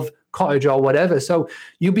of cottage or whatever. So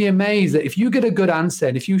you'll be amazed that if you get a good answer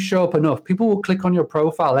and if you show up enough, people will click on your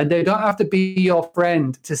profile, and they don't have to be your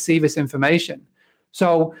friend to see this information.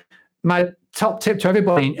 So my top tip to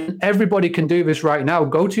everybody, and everybody can do this right now,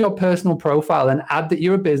 go to your personal profile and add that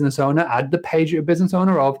you're a business owner, add the page you're a business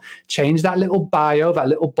owner of, change that little bio, that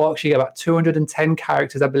little box. You get about 210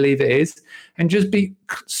 characters, I believe it is, and just be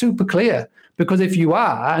super clear. Because if you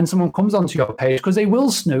are, and someone comes onto your page, because they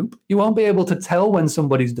will snoop, you won't be able to tell when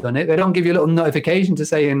somebody's done it. They don't give you a little notification to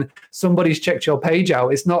saying somebody's checked your page out.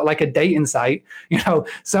 It's not like a dating site,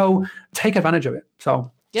 So take advantage of it.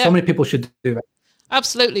 So many people should do that.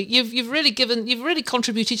 Absolutely. You've really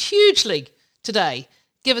contributed hugely today,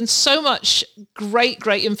 given so much great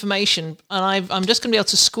information. And I'm just going to be able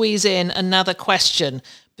to squeeze in another question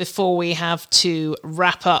before we have to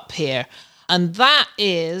wrap up here. And that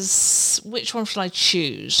is, which one should I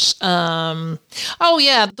choose? The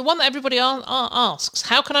one that everybody asks.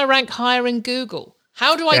 How can I rank higher in Google?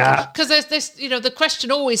 How do I, because there's this, the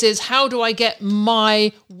question always is, how do I get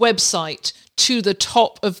my website to the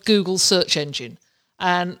top of Google's search engine?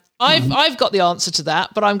 And I've got the answer to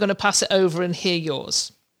that, but I'm going to pass it over and hear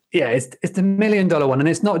yours. Yeah, it's the $1 million one, and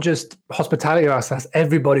it's not just hospitality assets.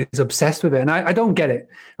 Everybody's obsessed with it, and I don't get it.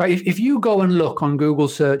 Right? If you go and look on Google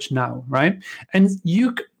search now, right, and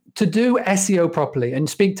to do SEO properly and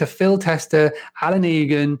speak to Phil Tester, Alan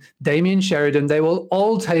Egan, Damien Sheridan, they will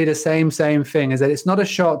all tell you the same thing: is that it's not a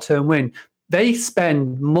short-term win. They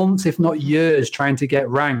spend months, if not years, trying to get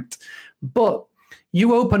ranked, but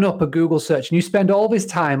you open up a Google search and you spend all this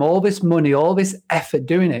time, all this money, all this effort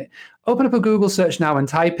doing it. Open up a Google search now and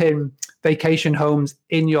type in vacation homes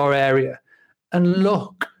in your area and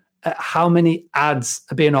look at how many ads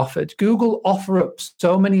are being offered. Google offer up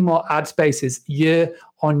so many more ad spaces year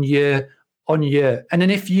on year on year. And then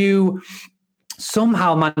if you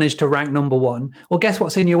somehow manage to rank number one, well, guess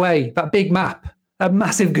what's in your way? That big map. A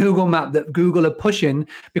massive Google map that Google are pushing,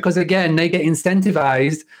 because again, they get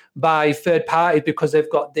incentivized by third parties because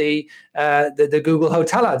they've got the Google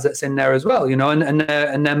hotel ads that's in there as well, and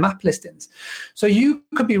their map listings. So you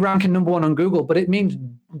could be ranking number one on Google, but it means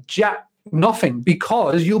nothing,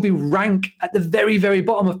 because you'll be ranked at the very, very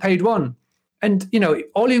bottom of page one. And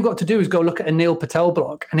all you've got to do is go look at a Neil Patel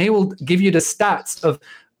blog, and he will give you the stats of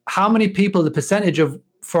how many people, the percentage of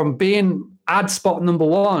from being ad spot number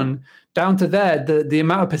one down to there, the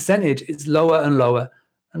amount of percentage is lower and lower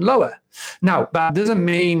and lower. Now, that doesn't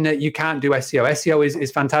mean that you can't do SEO. SEO is a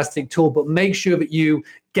fantastic tool, but make sure that you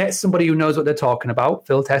get somebody who knows what they're talking about.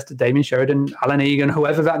 Phil Tester, Damien Sheridan, Alan Egan,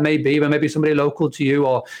 whoever that may be, or maybe somebody local to you,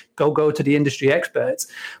 or go to the industry experts.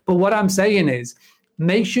 But what I'm saying is,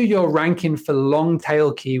 make sure you're ranking for long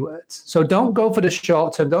tail keywords. So don't go for the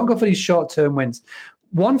short term. Don't go for these short term wins.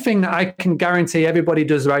 One thing that I can guarantee everybody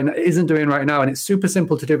isn't doing right now, and it's super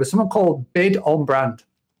simple to do, but something called Bid on Brand.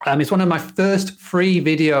 It's one of my first free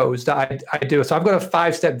videos that I do. So I've got a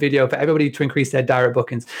 5-step video for everybody to increase their direct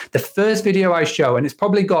bookings. The first video I show, and it's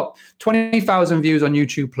probably got 20,000 views on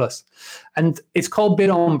YouTube Plus, and it's called Bid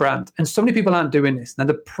on Brand. And so many people aren't doing this. Now,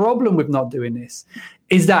 the problem with not doing this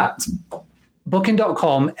is that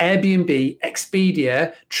Booking.com, Airbnb,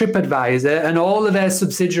 Expedia, TripAdvisor, and all of their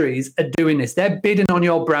subsidiaries are doing this. They're bidding on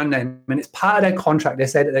your brand name, and it's part of their contract. They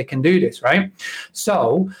say that they can do this, right?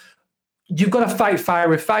 So you've got to fight fire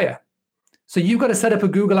with fire. So you've got to set up a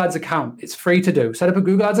Google Ads account. It's free to do. Set up a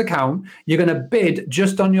Google Ads account. You're going to bid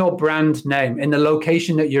just on your brand name in the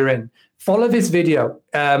location that you're in. Follow this video.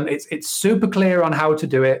 It's super clear on how to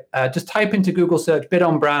do it. Just type into Google search, bid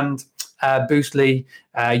on brand, Boostly,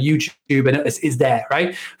 YouTube, and it's there,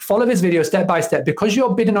 right? Follow this video step by step. Because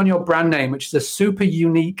you're bidding on your brand name, which is a super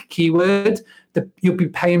unique keyword, you'll be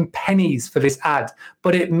paying pennies for this ad.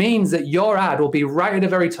 But it means that your ad will be right at the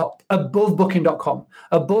very top, above Booking.com,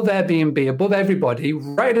 above Airbnb, above everybody,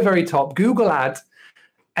 right at the very top, Google ad.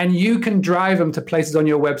 And you can drive them to places on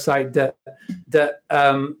your website that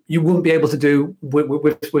you wouldn't be able to do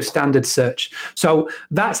with standard search. So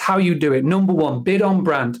that's how you do it. Number one, bid on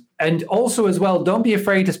brand. And also as well, don't be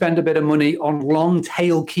afraid to spend a bit of money on long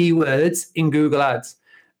tail keywords in Google Ads.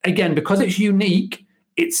 Again, because it's unique,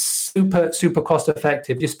 it's super, super cost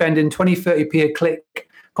effective. You're spending 20, 30p a click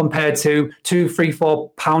compared to £2, £3,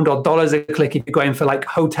 £4 or dollars a click if you're going for like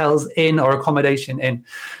hotels in or accommodation in.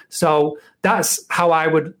 So that's how I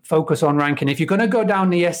would focus on ranking. If you're going to go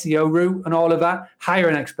down the SEO route and all of that, hire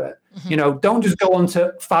an expert. Mm-hmm. Don't just go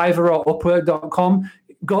onto Fiverr or Upwork.com.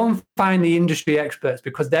 go and find the industry experts,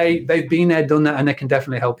 because they've been there, done that, and they can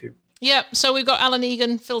definitely help you. Yeah, so we've got Alan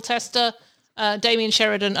Egan, Phil Tester, Damien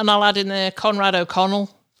Sheridan, and I'll add in there Conrad O'Connell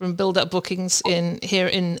from Build Up Bookings here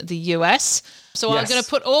in the US. So yes. I'm going to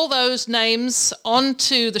put all those names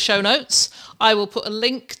onto the show notes. I will put a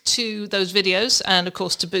link to those videos and, of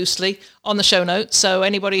course, to Boostly on the show notes. So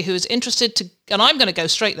anybody who is interested and I'm going to go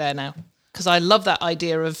straight there now, because I love that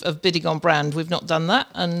idea of bidding on brand. We've not done that.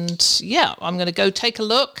 And yeah, I'm going to go take a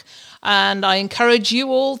look, and I encourage you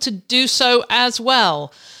all to do so as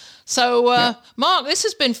well. So, Mark, this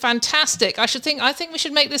has been fantastic. I think we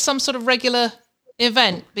should make this some sort of regular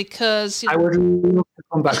event, because I would love to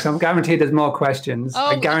come back. So I'm guaranteed there's more questions.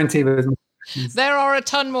 I guarantee there's more questions. There are a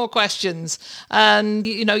ton more questions, and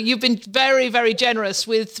you've been very, very generous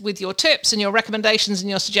with your tips and your recommendations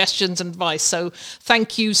and your suggestions and advice. So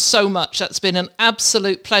thank you so much. That's been an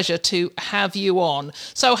absolute pleasure to have you on.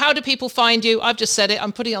 So how do people find you? I've just said it.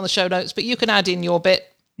 I'm putting it on the show notes, but you can add in your bit.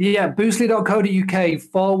 Yeah,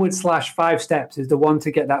 boostly.co.uk/5 steps is the one to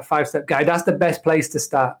get that 5-step guide. That's the best place to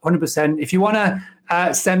start, 100%. If you want to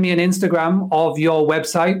send me an Instagram of your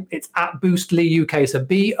website, it's at Boostly UK. So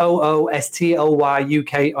BOOSTLY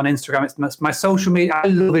UK on Instagram. It's my social media. I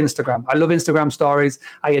love Instagram. I love Instagram stories.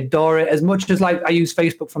 I adore it. As much as I use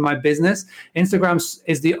Facebook for my business, Instagram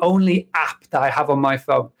is the only app that I have on my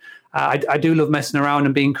phone. I do love messing around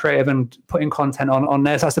and being creative and putting content on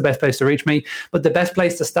there. So that's the best place to reach me. But the best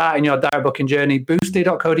place to start in your direct booking journey,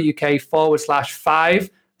 boostly.co.uk/5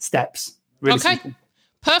 steps. Really simple.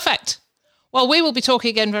 Perfect. Well, we will be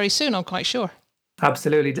talking again very soon, I'm quite sure.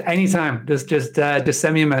 Absolutely. Anytime. Just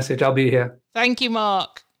send me a message. I'll be here. Thank you,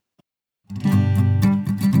 Mark.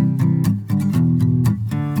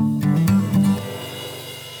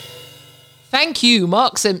 Thank you,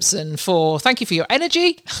 Mark Simpson, thank you for your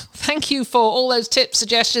energy. Thank you for all those tips,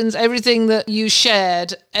 suggestions, everything that you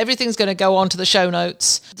shared. Everything's going to go onto the show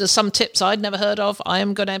notes. There's some tips I'd never heard of. I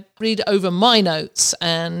am going to read over my notes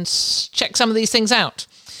and check some of these things out.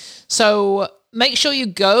 So make sure you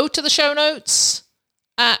go to the show notes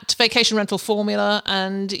at Vacation Rental Formula,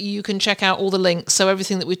 and you can check out all the links. So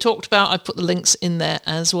everything that we talked about, I've put the links in there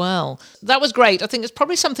as well. That was great. I think it's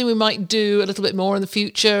probably something we might do a little bit more in the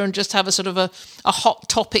future, and just have a sort of a hot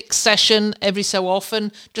topic session every so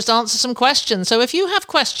often, just answer some questions. So if you have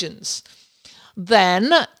questions,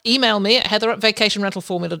 then email me at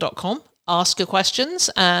heather@vacationrentalformula.com, ask your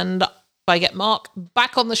questions, and if I get Mark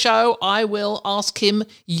back on the show, I will ask him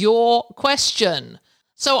your question.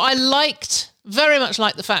 So I very much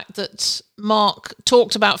liked the fact that Mark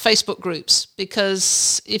talked about Facebook groups,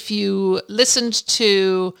 because if you listened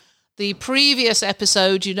to the previous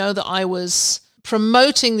episode, you know that I was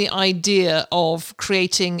promoting the idea of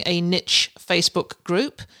creating a niche Facebook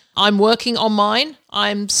group. I'm working on mine.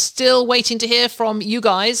 I'm still waiting to hear from you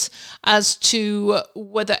guys as to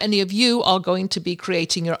whether any of you are going to be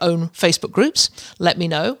creating your own Facebook groups. Let me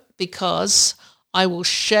know, because I will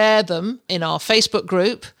share them in our Facebook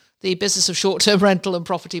group, the Business of Short-Term Rental and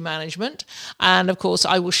Property Management. And of course,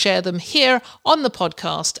 I will share them here on the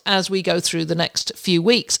podcast as we go through the next few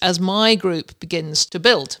weeks, as my group begins to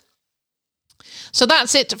build. So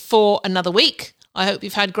that's it for another week. I hope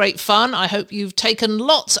you've had great fun. I hope you've taken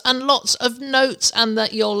lots and lots of notes, and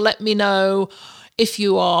that you'll let me know if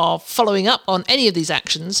you are following up on any of these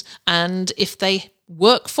actions, and if they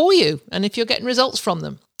work for you, and if you're getting results from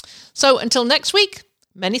them. So until next week,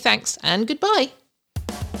 many thanks and goodbye.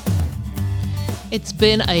 It's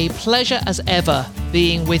been a pleasure as ever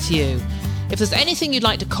being with you. If there's anything you'd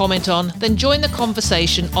like to comment on, then join the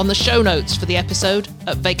conversation on the show notes for the episode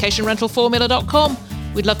at vacationrentalformula.com.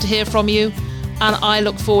 We'd love to hear from you, and I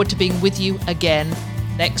look forward to being with you again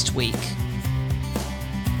next week.